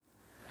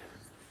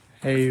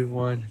Hey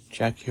everyone,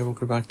 Jack here.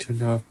 Welcome back to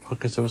another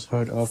podcast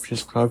episode of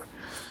Just Club.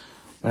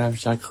 My name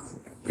is Jack,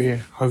 be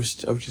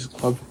host of Just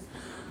Club.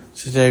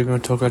 Today we're going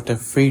to talk about the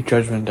 3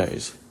 judgment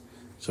days.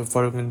 So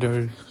what I'm going to do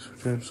is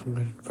I'm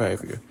going to pray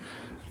for you.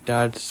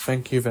 Dad,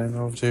 thank you very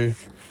much to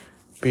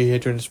be here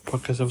during this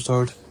podcast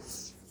episode.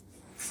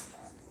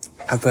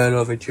 I pray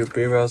Lord that you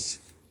be with us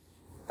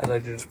as I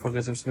do this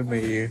podcast episode.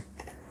 May you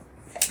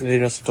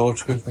lead us to all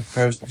truth and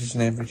prayers in His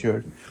name that you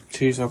would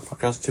teach our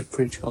podcast to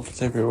preach God to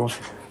save everyone.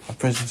 I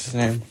pray in His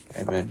name.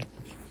 Amen.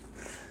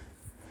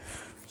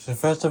 So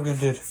first I'm going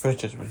to do the first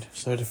judgment.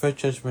 So the first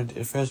judgment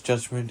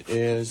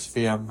is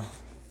the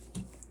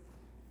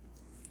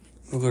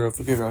we're going to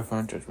forgive our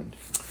final judgment.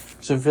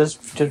 So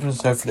first judgment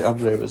is for the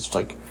unbelievers,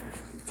 so the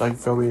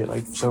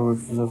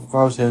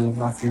Bible says in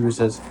Matthew it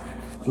says,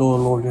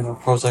 Lord, Lord, you know,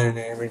 cross your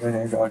name, in your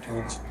name, our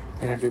demons,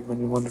 and I do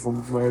many wonderful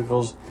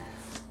miracles,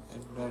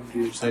 and then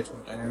Jesus said,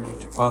 I know you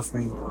to pass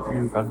me,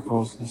 you bad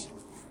causes.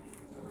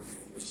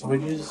 So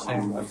when Jesus is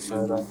saying that,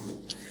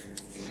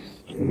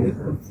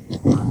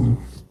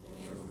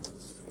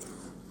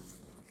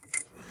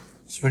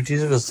 so when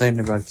Jesus was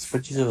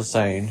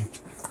saying,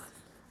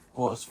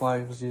 why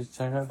was Jesus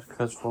saying that?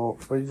 Because for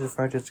Jesus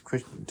referred as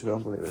Christians to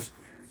unbelievers.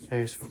 So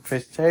he's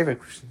say that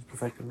Christians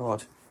perfect or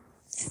not.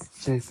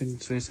 So they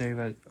say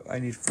that I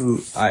need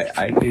food,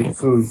 I need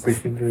food, but you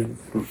can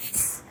food.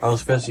 I was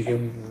supposed to give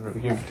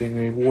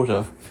me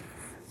water.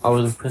 I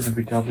was in prison, but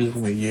you did not visit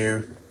me.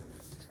 You.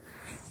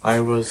 I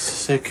was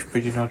sick, but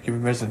you did not give me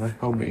medicine, like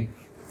help me.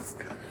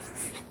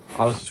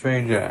 I was a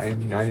stranger,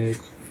 and I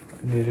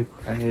needed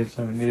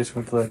someone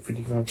to let, but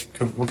you can't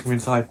come look me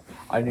inside.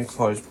 I need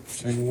clothes,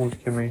 so you want to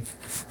give me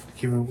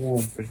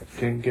warm, but you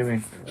didn't give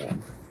me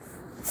warm.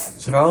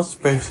 So that was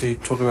basically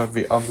talking about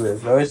the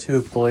unbelievers. Those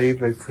who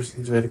believe that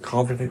Christians are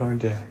confident going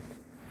to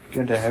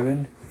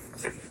heaven.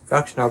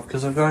 Actually not,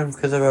 because of their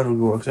good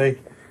works. They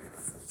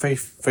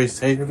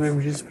say they believe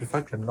in Jesus, but in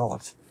fact they're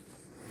not.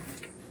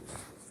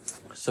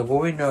 So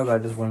what we know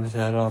about this one is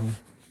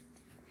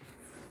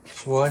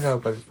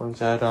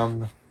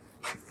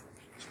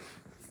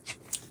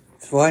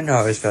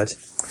that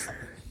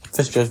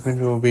this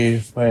judgment will be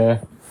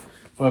where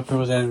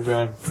people's end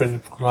around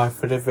prison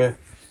life, whatever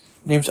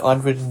names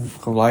unwritten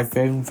from life,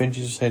 then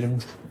Jesus said to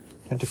them,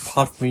 and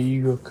depart from me,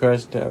 you are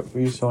cursed,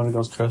 you saw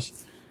God's curse,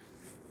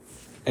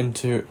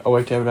 into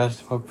away to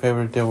everlasting for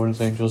favor of the devil and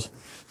his angels.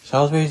 So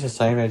I was basically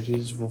saying that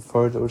Jesus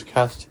would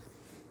cast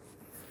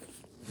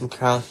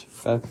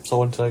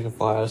someone into like a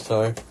fire,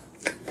 so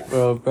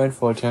we're burnt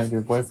for eternity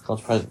away from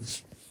God's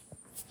presence.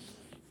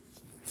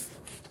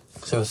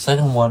 So the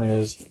second one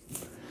is,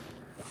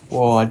 I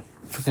don't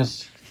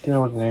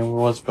know what the name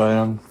was,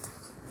 but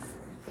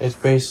it's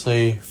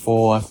basically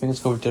for, I think it's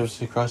called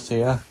Redemption of Christ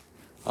here.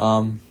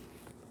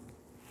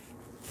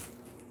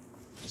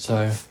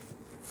 So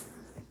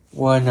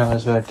what I know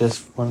is that this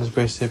one is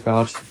basically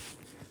about,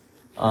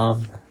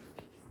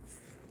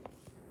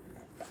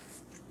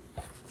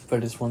 but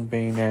this one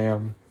being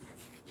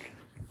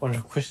one of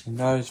the Christians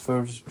knows for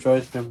them,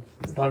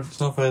 it's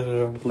not for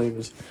the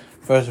unbelievers,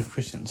 for the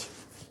Christians.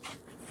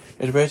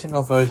 It's basically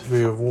not those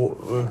who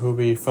will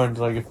be thrown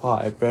into like a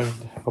fire,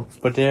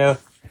 but they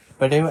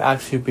will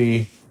actually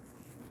be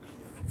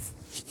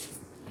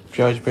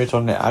judged based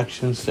on their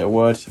actions, their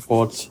words, their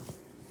thoughts.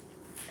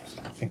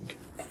 I think.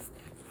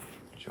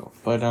 Sure.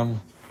 But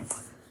and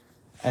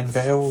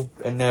they will,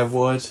 in their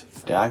words,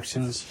 their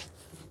actions,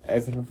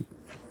 everything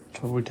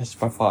will be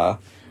tested by fire,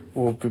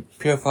 will be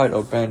purified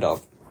or burned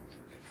up.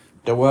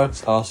 The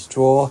works are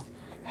straw,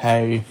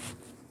 hay,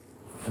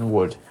 and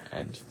wood,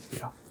 and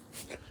yeah.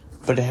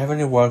 But the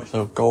heavenly works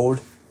are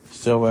gold,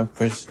 silver,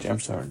 precious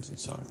gemstones, and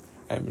so on,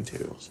 and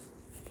materials.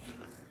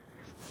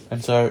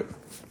 And so,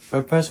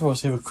 the person will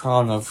receive a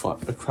crown of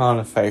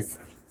faith.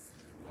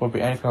 Will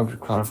be any kind of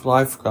crown of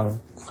life,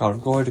 crown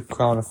of glory, the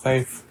crown of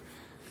faith,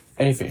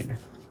 anything.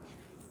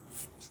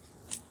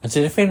 And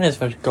so the thing is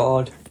that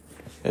God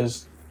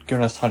is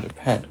giving us time to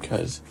repent,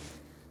 because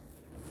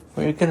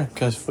we're gonna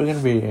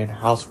be in the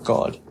house of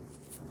God.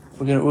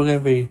 We're gonna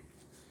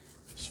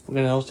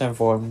all stand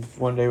for Him.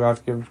 One day we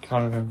have to give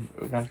account of Him.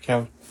 We're going to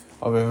count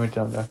of everything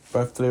done there,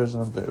 both believers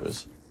and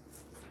unbelievers.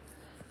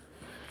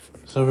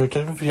 So we're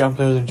judging for the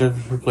unbelievers and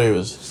judging for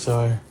believers.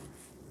 So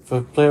for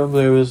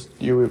unbelievers,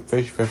 you will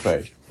face your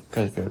fate,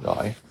 because if you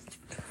die,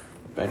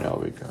 then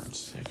we're going to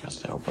see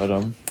cast out. But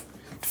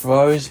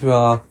for those who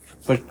are,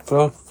 for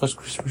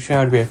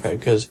Christianity to be afraid,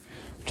 because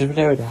didn't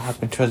know what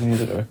happened 2,000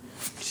 years ago.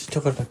 Jesus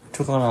took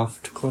on our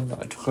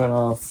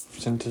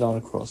sin to die on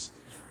the cross.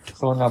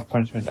 Took on our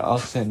punishment, our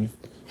sin.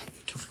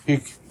 He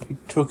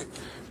took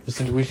the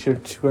sin we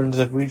should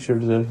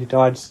deserve. He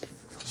died just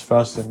for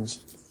our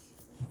sins.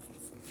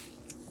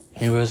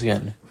 He rose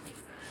again.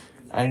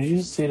 And you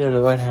just see that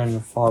the right hand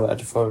of the Father at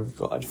on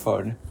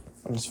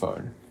his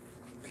phone.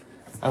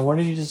 And when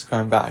did Jesus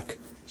come back?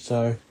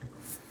 So,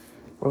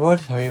 we're going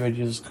to tell you that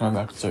Jesus is coming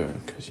back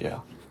soon, because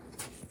yeah.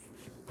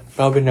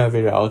 There'll be no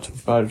video out,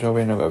 but there'll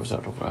be no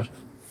episode of that.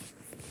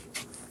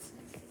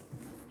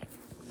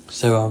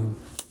 So,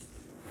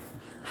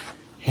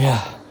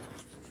 yeah.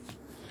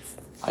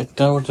 I don't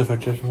know what the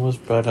third judgment was,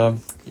 but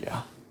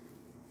yeah.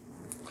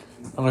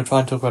 I'm gonna try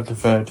and talk about the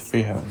third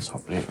three heavens,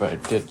 hopefully, but I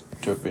did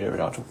do a video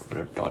without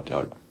talking about it.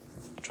 I'm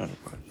trying to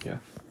put it, yeah.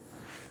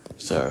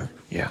 So,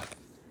 yeah.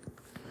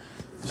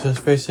 So it's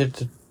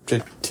basically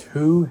the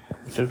two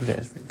judgment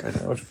days, I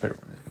don't know what the third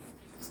one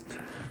is.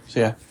 So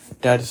yeah,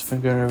 Dad is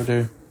going over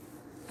to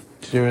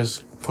do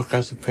his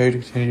podcast page,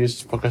 continue to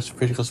use his podcast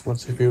page because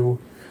once if you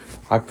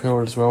I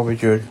promote as well, we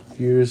should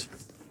use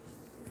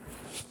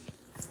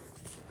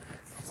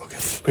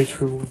podcast page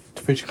rule,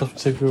 the page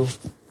custom rule.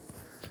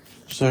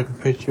 So I can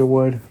pitch your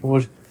word,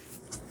 and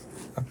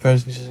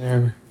person says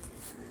amen.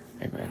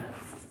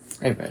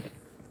 Amen.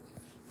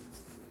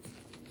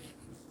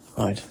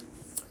 Right.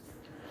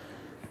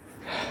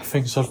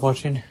 Thanks for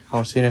watching.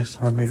 I'll see you next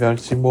time. If you want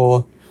to see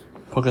more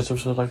podcast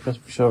episodes like this,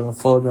 be sure to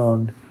follow me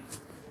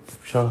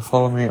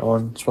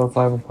on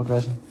Spotify and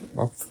Spotify,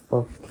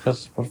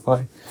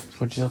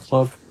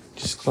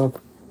 Jesus Club.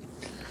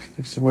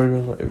 If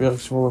you like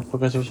some more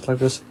podcast episodes like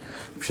this,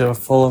 be sure to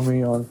follow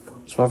me on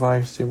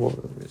Spotify, see more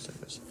videos like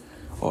this.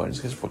 Or in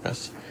this case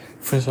podcast.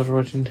 Thanks for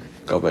watching.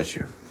 God bless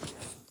you.